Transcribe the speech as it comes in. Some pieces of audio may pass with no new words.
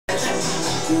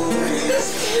I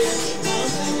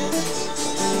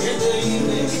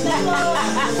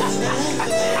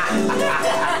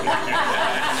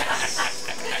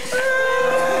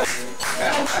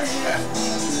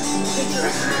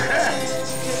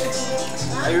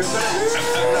remember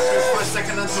for a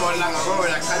second and so long ago,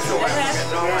 I can't show what I forget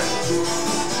no one.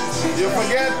 You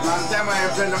forget? Long time I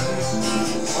have played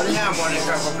only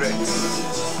harmonica for play.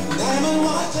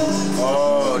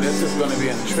 Oh, this is going to be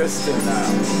interesting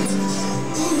now.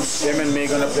 Jim and me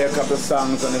going to play a couple of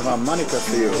songs on the harmonica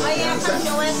for you. Oh yeah, from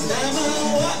the West.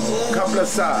 A couple of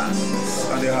songs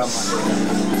on the harmonica.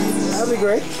 That'll be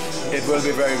great. It will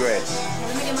be very great.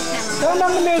 Turn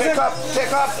down the music.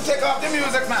 Take off the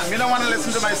music, man. We don't want to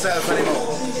listen to myself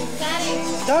anymore.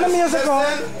 Turn the music on.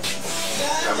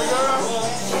 There we go.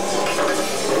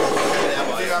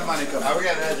 Big harmonica. Are we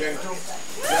getting a drink too?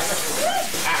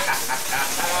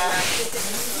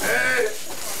 Hey.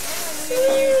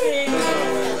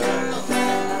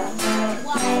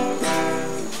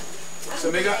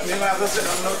 So me have to sit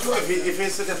down now too. If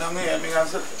he's sitting down here, me have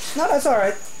to sit. No, that's all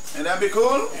right. And that be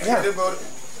cool? Yeah.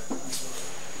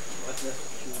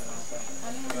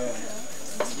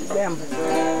 Damn.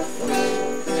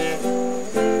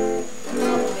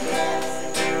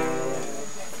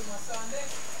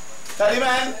 Teddy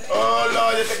man? Oh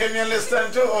Lord, you're taking me a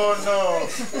Lyston too? Oh no.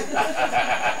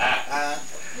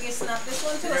 You can snap this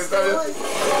one too.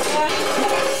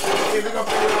 Keep it up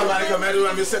to the man. Come here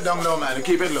and we sit down now, man.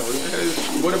 Keep it low.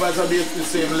 Both of us will be at the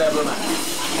same level, man.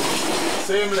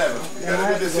 Same level. You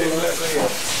gotta be the same level here.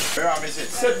 Where are we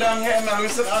sitting? Sit down here, man. We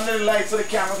sit under the light so the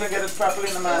camera can get it properly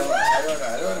in the man. I don't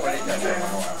know what he's doing.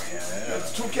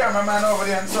 There's two cameramen over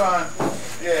there and so on.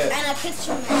 Yeah. And a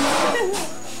picture man.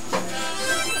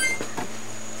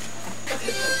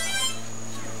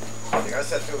 I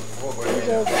said to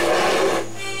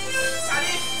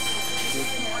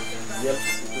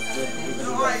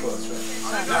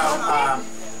Now,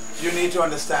 you need to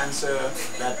understand, sir,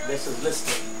 that this is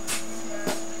Lyston.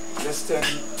 Lyston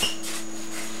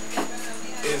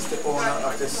is the owner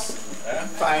of this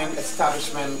fine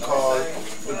establishment called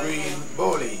the Green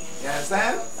Boley. You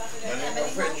understand? And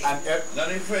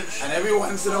every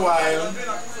once in a while,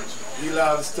 he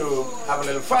loves to have a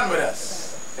little fun with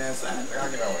us. You understand?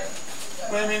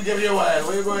 What do you mean give you a while?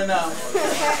 Where are you going now?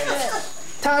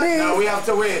 Tari. No, we have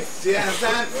to wait. Do you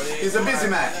understand? He's a busy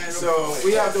man. So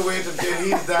we have to wait until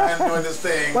he's done doing this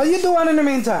thing. Well, you do one in the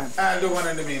meantime. I'll do one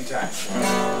in the meantime.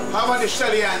 How about the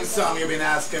Shelly Ann song you've been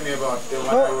asking me about? The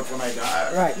one I wrote for my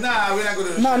daughter. Right. Nah, we're not going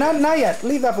to do No, not yet.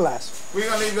 Leave that for last. We're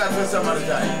going to leave that for some other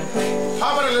time.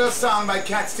 How about a little song by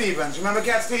Cat Stevens? Remember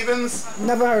Cat Stevens?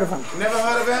 Never heard of him. Never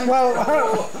heard of him? Well,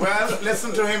 well,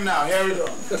 listen to him now. Here we go.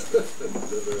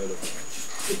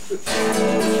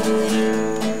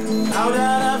 Now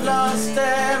that I've lost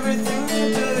everything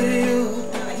to you,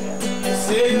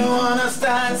 say you wanna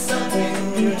start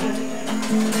something new,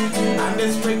 and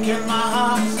it's breaking my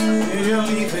heart, you're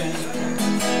leaving,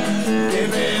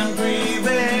 living,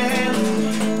 breathing.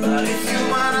 But if you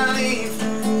wanna leave,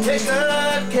 take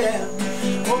good care.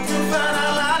 Hope you find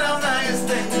a lot of nice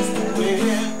things to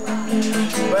wear,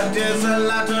 but there's a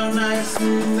lot of nice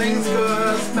things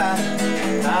goes by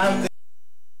out there.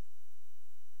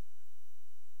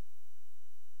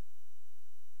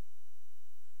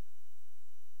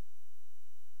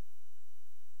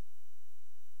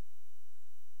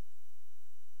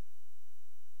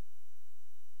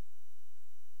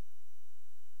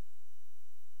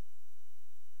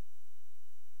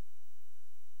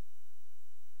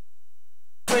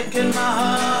 Breaking my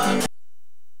heart.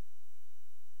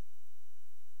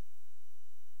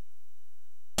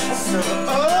 So,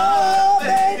 oh,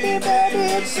 baby,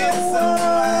 it's so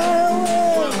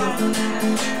wild.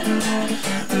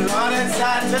 Lord, it's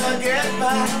hard to get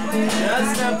by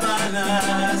just upon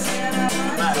us.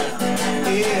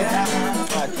 Yeah.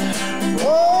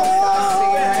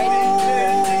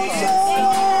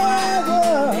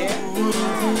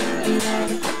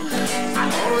 I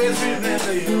always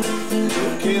remember you.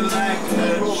 Looking like a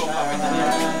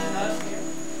child.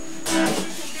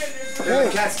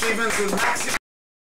 Cat Stevens and Maxi.